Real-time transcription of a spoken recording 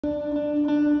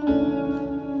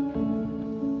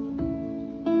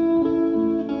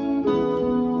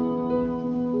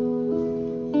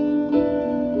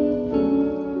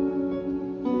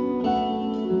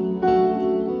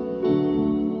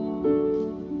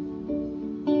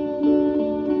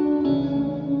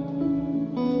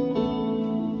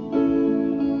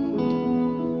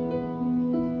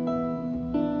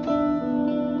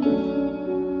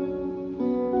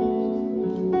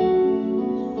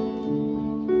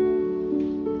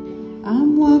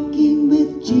walking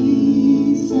with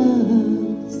Jesus,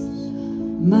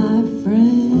 my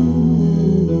friend.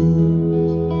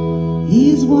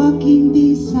 He's walking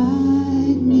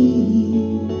beside me.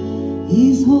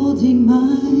 He's holding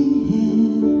my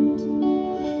hand.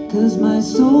 'Cause my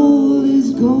soul is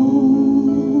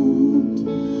gold.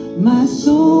 My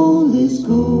soul is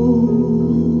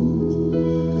gold.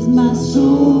 'Cause my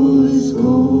soul is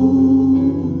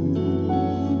gold.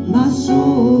 My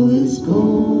soul is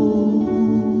gold.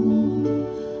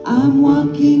 I'm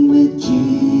walking with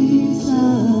Jesus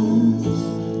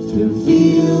through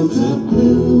fields of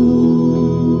blue,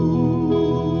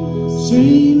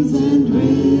 streams and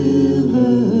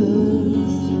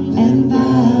rivers and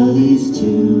valleys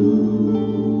too.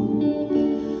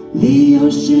 The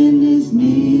ocean is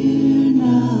near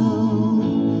now.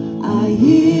 I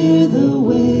hear the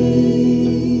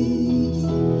waves.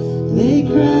 They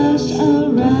crash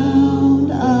around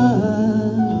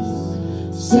us,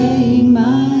 saying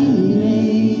my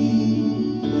name.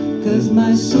 'Cause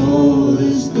my soul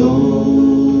is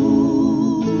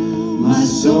gold. My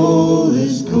soul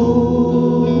is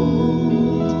gold.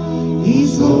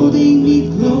 He's holding me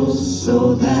close so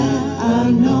that I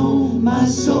know my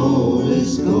soul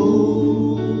is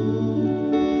gold.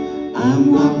 I'm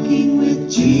walking with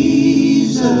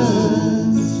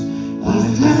Jesus. I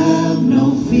have no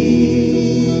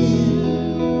fear.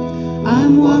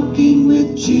 I'm walking with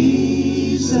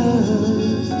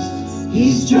Jesus.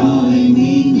 He's drawing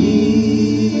me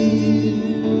near.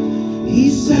 He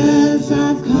says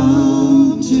I've come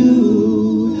to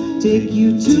take you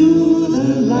to the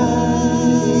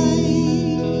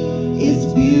light. It's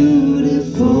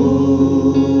beautiful,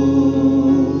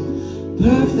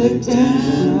 perfect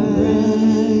and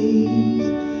right.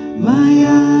 My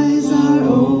eyes are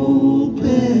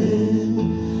open.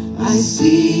 I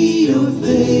see your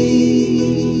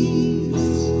face.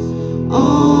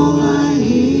 All I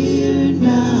hear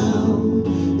now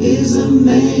is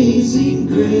amazing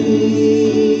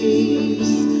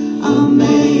grace.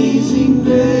 Amazing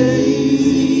grace.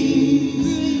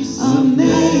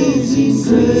 Amazing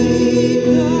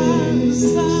grace.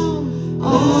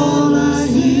 All I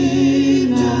hear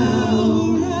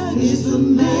now is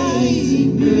amazing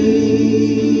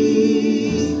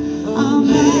grace.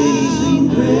 Amazing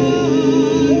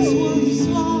grace.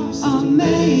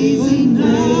 Amazing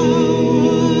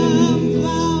grace.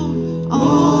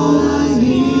 All I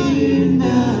hear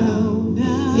now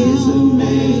is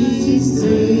amazing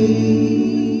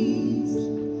grace.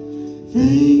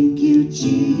 Thank you,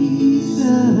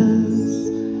 Jesus,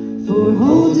 for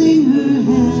holding her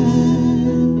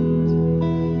hand,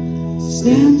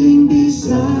 standing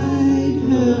beside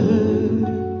her,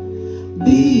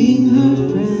 being her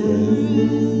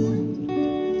friend.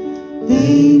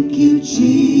 Thank you,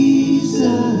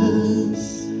 Jesus,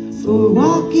 for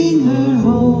walking her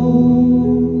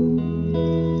home.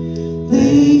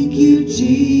 Thank you,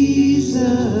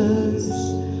 Jesus,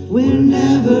 we're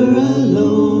never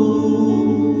alone.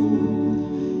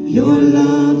 Your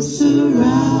love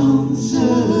surrounds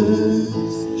her.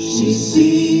 She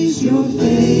sees your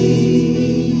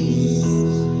face.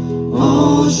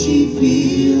 All she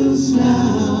feels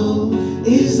now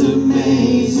is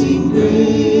amazing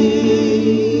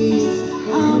grace.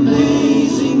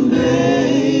 Amazing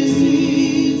grace.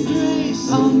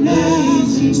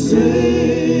 Amazing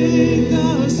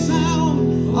grace.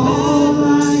 All I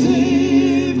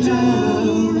hear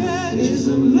now is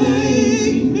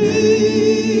amazing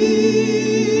grace.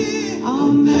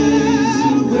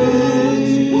 Amazing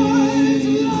grace.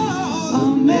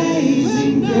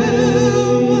 Amazing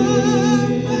grace.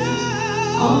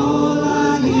 All I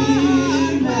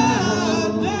hear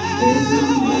now is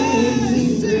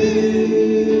amazing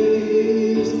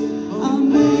grace.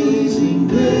 Amazing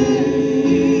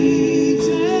grace.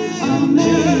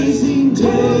 Amazing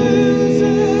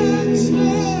grace.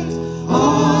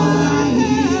 All I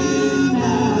hear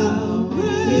now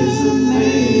is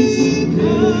amazing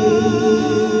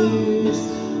grace.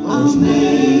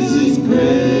 Amazing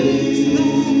grace.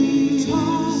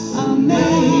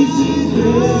 Amazing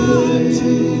grace.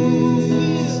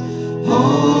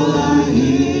 All I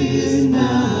hear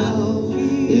now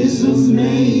is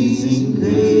amazing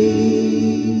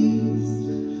grace.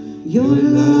 Your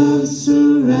love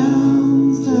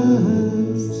surrounds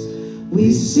us.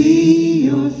 We see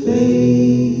your face.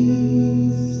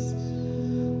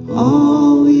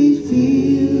 All we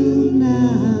feel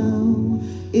now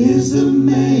is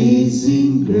amazing